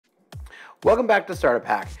Welcome back to Startup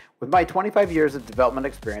Hack. With my 25 years of development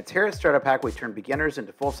experience, here at Startup Hack, we turn beginners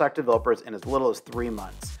into full-stack developers in as little as 3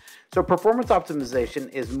 months. So performance optimization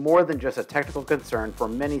is more than just a technical concern for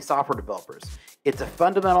many software developers. It's a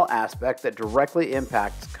fundamental aspect that directly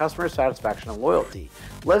impacts customer satisfaction and loyalty.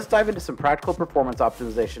 Let's dive into some practical performance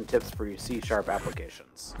optimization tips for your C#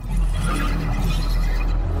 applications.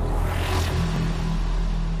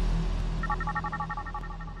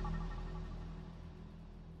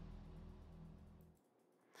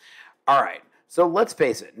 All right, so let's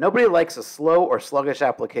face it, nobody likes a slow or sluggish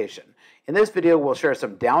application. In this video, we'll share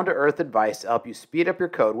some down-to-earth advice to help you speed up your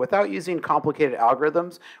code without using complicated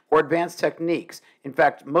algorithms or advanced techniques. In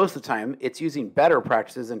fact, most of the time, it's using better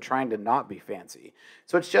practices and trying to not be fancy.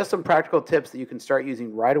 So it's just some practical tips that you can start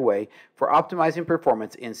using right away for optimizing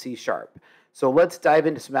performance in C#. So let's dive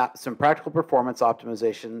into some practical performance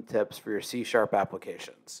optimization tips for your C#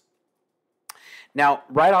 applications. Now,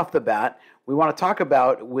 right off the bat, we want to talk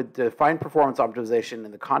about with defined performance optimization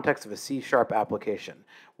in the context of a C# application.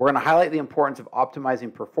 We're going to highlight the importance of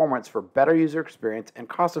optimizing performance for better user experience and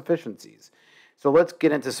cost efficiencies. So let's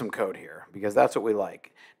get into some code here because that's what we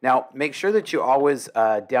like. Now, make sure that you always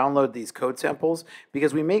download these code samples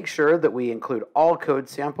because we make sure that we include all code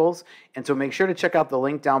samples. And so make sure to check out the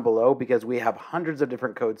link down below because we have hundreds of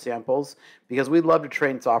different code samples because we love to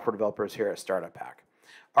train software developers here at Startup Hack.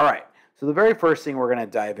 All right. So the very first thing we're going to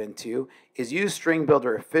dive into is use string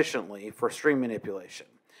builder efficiently for string manipulation.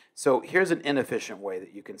 So here's an inefficient way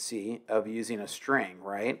that you can see of using a string,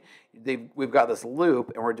 right? We've got this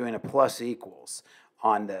loop and we're doing a plus equals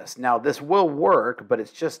on this. Now this will work, but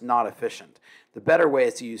it's just not efficient. The better way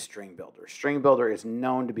is to use string builder. String builder is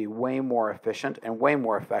known to be way more efficient and way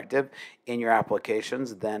more effective in your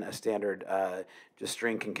applications than a standard just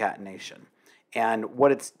string concatenation. And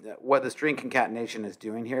what the string concatenation is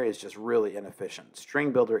doing here is just really inefficient.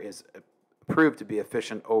 String builder is proved to be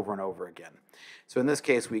efficient over and over again. So in this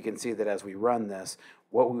case, we can see that as we run this,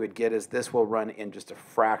 what we would get is this will run in just a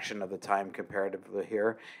fraction of the time comparatively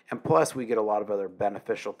here. And plus, we get a lot of other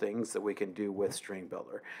beneficial things that we can do with string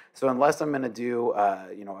builder. So unless I'm going to do,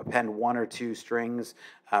 append 1 or 2 strings,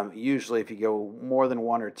 usually if you go more than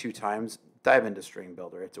 1 or 2 times, dive into string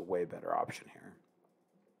builder. It's a way better option here.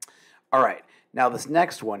 All right, now this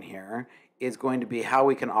next one here is going to be how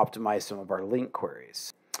we can optimize some of our link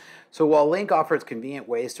queries. So while LINQ offers convenient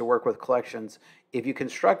ways to work with collections, if you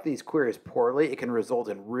construct these queries poorly, it can result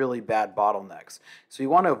in really bad bottlenecks. So you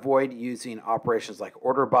want to avoid using operations like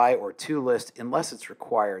order by or toList unless it's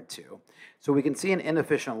required to. So we can see an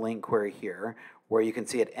inefficient LINQ query here where you can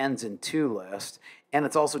see it ends in toList and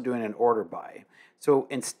it's also doing an order by. So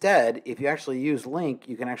instead, if you actually use LINQ,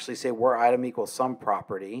 you can actually say where item equals some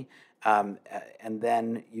property, and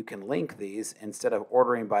then you can link these instead of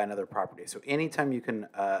ordering by another property. So anytime you can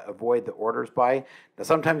avoid the orders by, now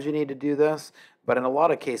sometimes you need to do this, but in a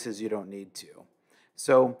lot of cases you don't need to.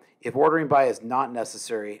 So if ordering by is not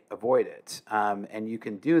necessary, avoid it. And you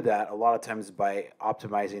can do that a lot of times by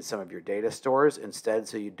optimizing some of your data stores instead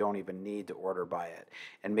so you don't even need to order by it.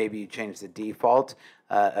 And maybe you change the default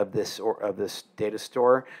of this data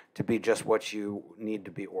store to be just what you need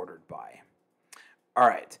to be ordered by. All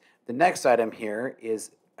right. The next item here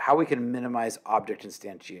is how we can minimize object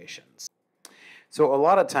instantiations. So a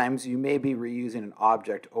lot of times you may be reusing an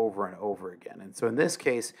object over and over again. And so in this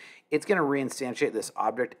case, it's going to reinstantiate this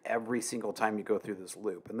object every single time you go through this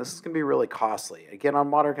loop. And this is going to be really costly. Again, on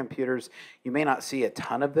modern computers, you may not see a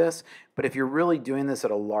ton of this, but if you're really doing this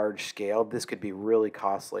at a large scale, this could be really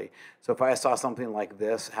costly. So if I saw something like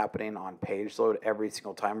this happening on page load every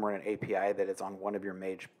single time we're in an API that is on one of your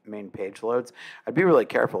main page loads, I'd be really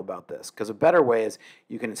careful about this because a better way is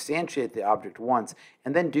you can instantiate the object once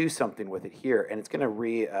and then do something with it here, and it's going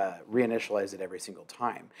to reinitialize it every single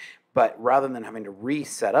time. But rather than having to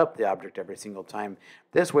reset up the object every single time,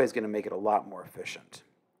 this way is going to make it a lot more efficient.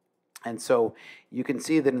 And so you can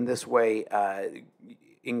see that in this way,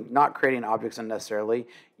 in not creating objects unnecessarily,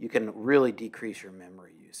 you can really decrease your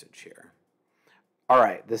memory usage here. All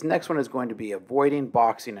right, this next one is going to be avoiding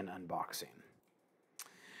boxing and unboxing.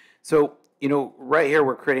 So, right here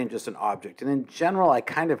we're creating just an object. And in general, I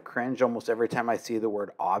kind of cringe almost every time I see the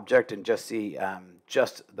word object and just see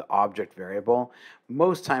just the object variable.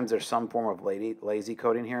 Most times there's some form of lazy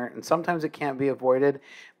coding here, and sometimes it can't be avoided,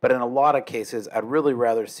 but in a lot of cases, I'd really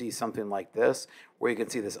rather see something like this, where you can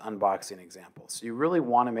see this unboxing example. So you really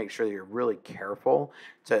want to make sure that you're really careful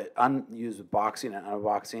to use boxing and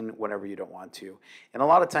unboxing whenever you don't want to. And a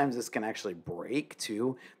lot of times this can actually break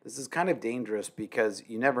too. This is kind of dangerous because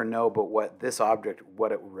you never know but what this object,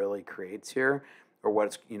 what it really creates here, or what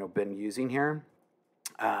it's been using here.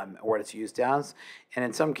 what it's used as. And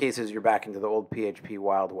in some cases, you're back into the old PHP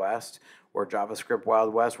Wild West or JavaScript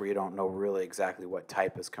Wild West, where you don't know really exactly what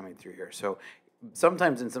type is coming through here. So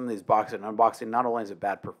sometimes in some of these boxing and unboxing, not only is it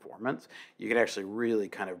bad performance, you can actually really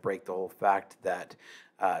kind of break the whole fact that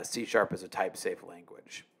C# is a type-safe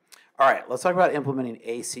language. All right, let's talk about implementing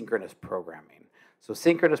asynchronous programming. So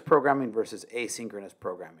synchronous programming versus asynchronous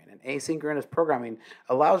programming. And asynchronous programming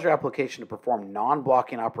allows your application to perform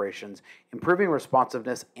non-blocking operations, improving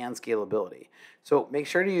responsiveness and scalability. So make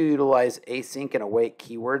sure to utilize async and await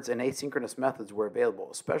keywords and asynchronous methods where available,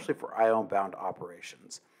 especially for IO-bound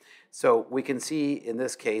operations. So we can see in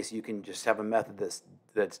this case, you can just have a method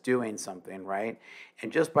that's doing something, right?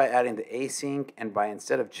 And just by adding the async and by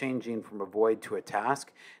instead of changing from a void to a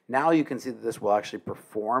task, now you can see that this will actually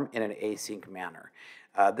perform in an async manner.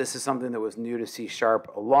 This is something that was new to C#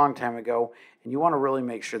 a long time ago, and you want to really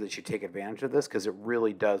make sure that you take advantage of this because it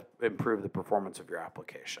really does improve the performance of your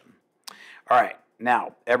application. All right,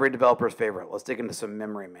 now, every developer's favorite. Let's dig into some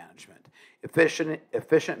memory management.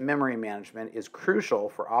 Efficient memory management is crucial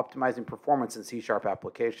for optimizing performance in C#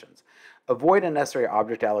 applications. Avoid unnecessary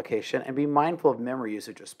object allocation and be mindful of memory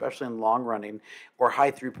usage, especially in long-running or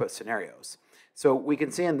high-throughput scenarios. So we can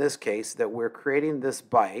see in this case that we're creating this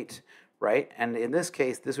byte, right? And in this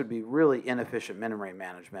case, this would be really inefficient memory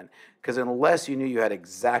management because unless you knew you had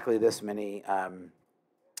exactly this many,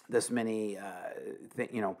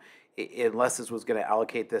 unless this was going to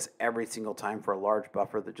allocate this every single time for a large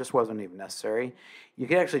buffer that just wasn't even necessary, you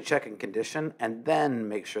can actually check in condition and then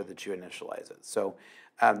make sure that you initialize it. So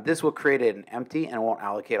this will create an empty and won't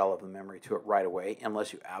allocate all of the memory to it right away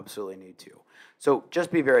unless you absolutely need to. So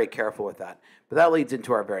just be very careful with that. But that leads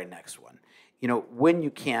into our very next one. When you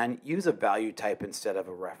can, use a value type instead of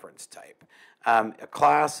a reference type. A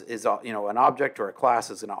class is, an object or a class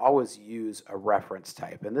is going to always use a reference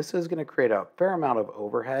type, and this is going to create a fair amount of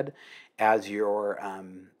overhead as you're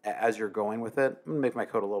going with it. I'm going to make my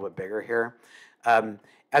code a little bit bigger here.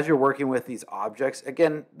 As you're working with these objects,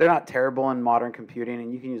 again, they're not terrible in modern computing,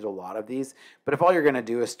 and you can use a lot of these. But if all you're going to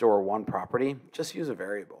do is store one property, just use a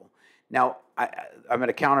variable. Now, I'm going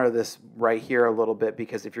to counter this right here a little bit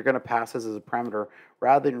because if you're going to pass this as a parameter,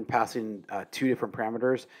 rather than passing two different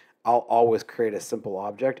parameters, I'll always create a simple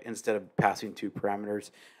object instead of passing two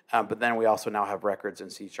parameters. But then we also now have records in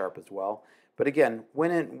C# as well. But again,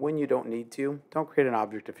 when you don't need to, don't create an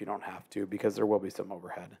object if you don't have to because there will be some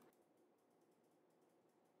overhead.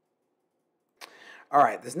 All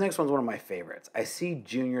right, this next one's one of my favorites. I see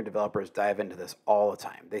junior developers dive into this all the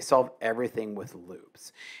time. They solve everything with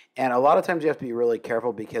loops. And a lot of times you have to be really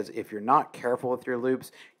careful because if you're not careful with your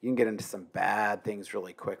loops, you can get into some bad things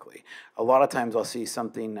really quickly. A lot of times I'll see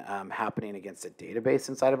something happening against a database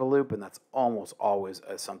inside of a loop, and that's almost always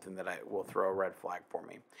something that will throw a red flag for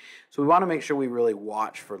me. So we want to make sure we really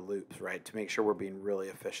watch for loops, right, to make sure we're being really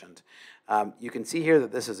efficient. You can see here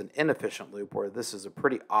that this is an inefficient loop where this is a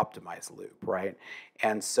pretty optimized loop, right?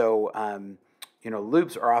 And so,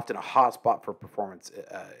 loops are often a hotspot for performance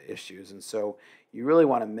issues, and so you really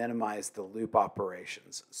want to minimize the loop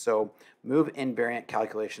operations. So move invariant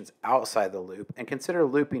calculations outside the loop and consider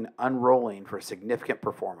looping unrolling for significant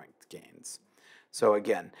performance gains. So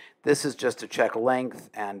again, this is just to check length,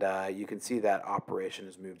 and you can see that operation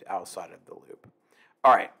is moved outside of the loop.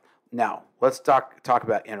 All right. Now, let's talk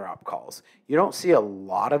about interrupt calls. You don't see a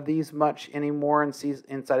lot of these much anymore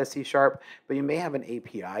inside of C#, but you may have an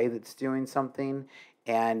API that's doing something,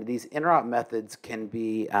 and these interrupt methods can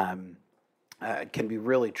be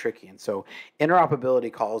really tricky. And so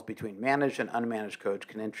interoperability calls between managed and unmanaged code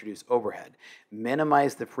can introduce overhead.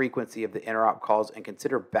 Minimize the frequency of the interrupt calls and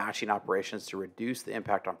consider batching operations to reduce the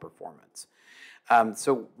impact on performance.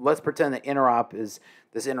 So let's pretend that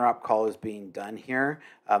this interrupt call is being done here,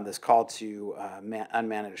 this call to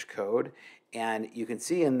unmanaged code. And you can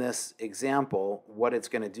see in this example, what it's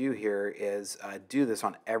going to do here is do this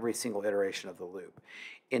on every single iteration of the loop.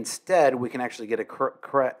 Instead, we can actually get a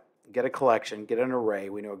collection, get an array,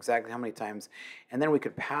 we know exactly how many times, and then we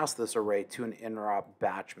could pass this array to an interrupt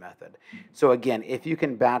batch method. So again, if you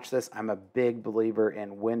can batch this, I'm a big believer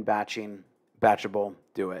in when batchable,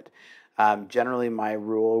 do it. Generally, my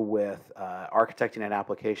rule with architecting an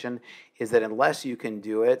application is that unless you can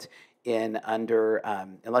do that in under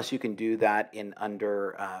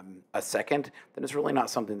a second, then it's really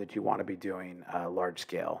not something that you want to be doing large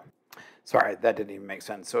scale. Sorry, that didn't even make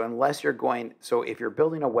sense. So if you're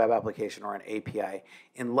building a web application or an API,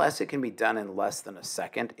 unless it can be done in less than a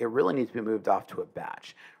second, it really needs to be moved off to a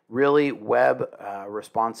batch. Really, web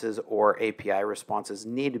responses or API responses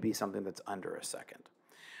need to be something that's under a second.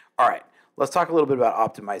 All right, let's talk a little bit about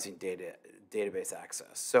optimizing database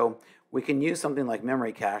access. So we can use something like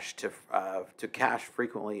memory cache to cache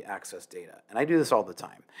frequently accessed data. And I do this all the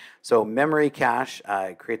time. So memory cache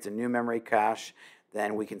creates a new memory cache.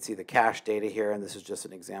 Then we can see the cache data here, and this is just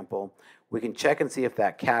an example. We can check and see if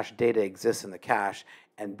that cache data exists in the cache,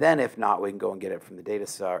 and then if not, we can go and get it from the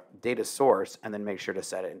data source and then make sure to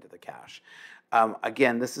set it into the cache.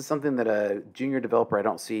 Again, this is something that a junior developer I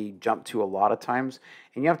don't see jump to a lot of times,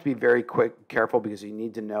 and you have to be very careful because you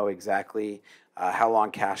need to know exactly how long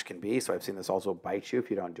cache can be. So I've seen this also bite you if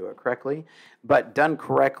you don't do it correctly. But done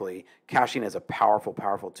correctly, caching is a powerful,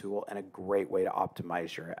 powerful tool and a great way to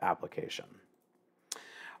optimize your application.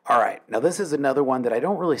 All right, now this is another one that I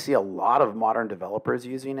don't really see a lot of modern developers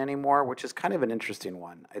using anymore, which is kind of an interesting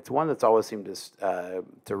one. It's one that's always seemed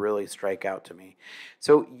to really strike out to me.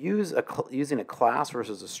 So using a class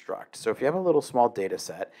versus a struct. So if you have a little small data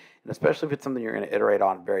set, and especially if it's something you're going to iterate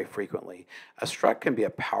on very frequently, a struct can be a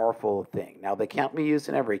powerful thing. Now they can't be used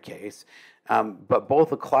in every case, but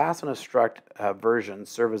both a class and a struct version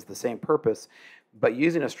serve as the same purpose. But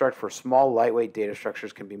using a struct for small, lightweight data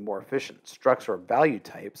structures can be more efficient. Structs are value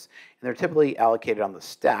types, and they're typically allocated on the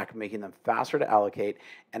stack, making them faster to allocate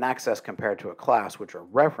and access compared to a class, which are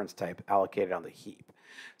reference type allocated on the heap.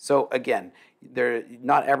 So again,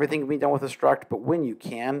 not everything can be done with a struct, but when you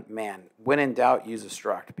can, man, when in doubt, use a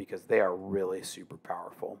struct because they are really super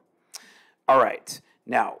powerful. All right.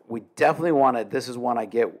 Now, we definitely want to, this is one I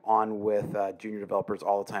get on with junior developers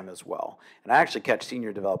all the time as well. And I actually catch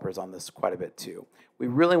senior developers on this quite a bit too. We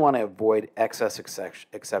really want to avoid excess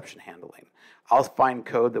exception handling. I'll find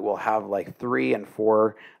code that will have like 3 and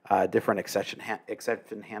 4 different exception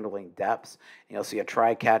handling depths. And you'll see a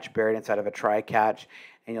try catch buried inside of a try catch.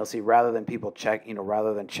 And you'll see rather than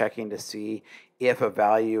checking to see if a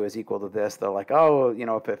value is equal to this, they're like, oh,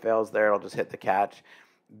 if it fails there, it'll just hit the catch.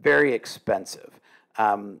 Very expensive.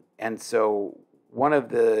 And so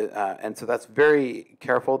that's very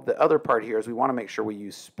careful. The other part here is we want to make sure we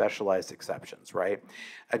use specialized exceptions, right?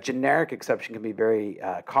 A generic exception can be very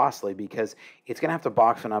costly because it's going to have to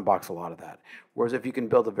box and unbox a lot of that. Whereas if you can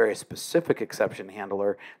build a very specific exception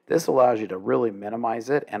handler, this allows you to really minimize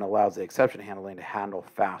it and allows the exception handling to handle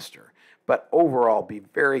faster. But overall, be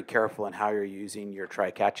very careful in how you're using your try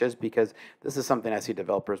catches because this is something I see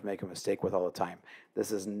developers make a mistake with all the time.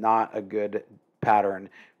 This is not a good pattern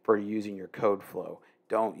for using your code flow.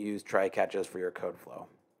 Don't use try catches for your code flow.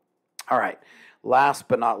 All right, last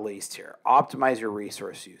but not least here, optimize your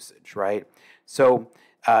resource usage, right? So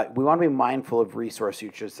we want to be mindful of resource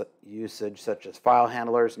usage such as file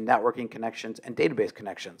handlers, networking connections, and database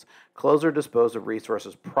connections. Close or dispose of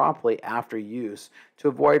resources promptly after use to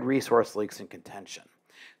avoid resource leaks and contention.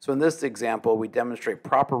 So in this example, we demonstrate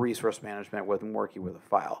proper resource management when working with a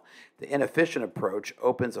file. The inefficient approach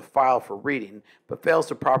opens a file for reading, but fails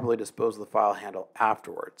to properly dispose of the file handle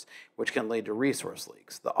afterwards, which can lead to resource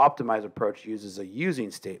leaks. The optimized approach uses a using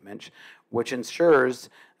statement, which ensures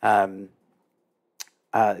that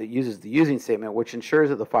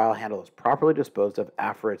the file handle is properly disposed of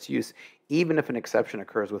after its use, even if an exception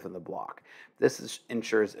occurs within the block. This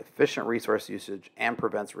ensures efficient resource usage and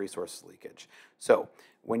prevents resource leakage. So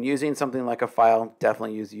when using something like a file,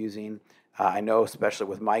 definitely use using. I know especially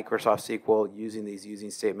with Microsoft SQL, using these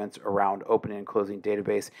using statements around opening and closing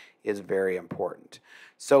database is very important.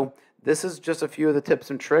 So this is just a few of the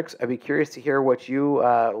tips and tricks. I'd be curious to hear what you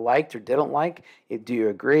liked or didn't like. Do you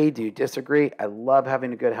agree? Do you disagree? I love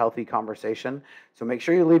having a good, healthy conversation. So make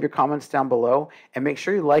sure you leave your comments down below and make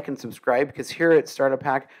sure you like and subscribe because here at Startup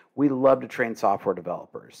Hack, we love to train software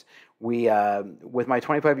developers. With my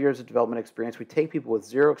 25 years of development experience, we take people with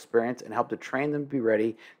 0 experience and help to train them to be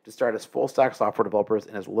ready to start as full-stack software developers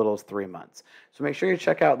in as little as 3 months. So make sure you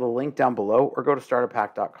check out the link down below or go to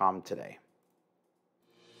startuphack.com today.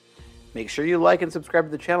 Make sure you like and subscribe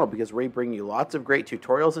to the channel because we bring you lots of great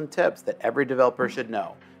tutorials and tips that every developer should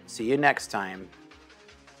know. See you next time.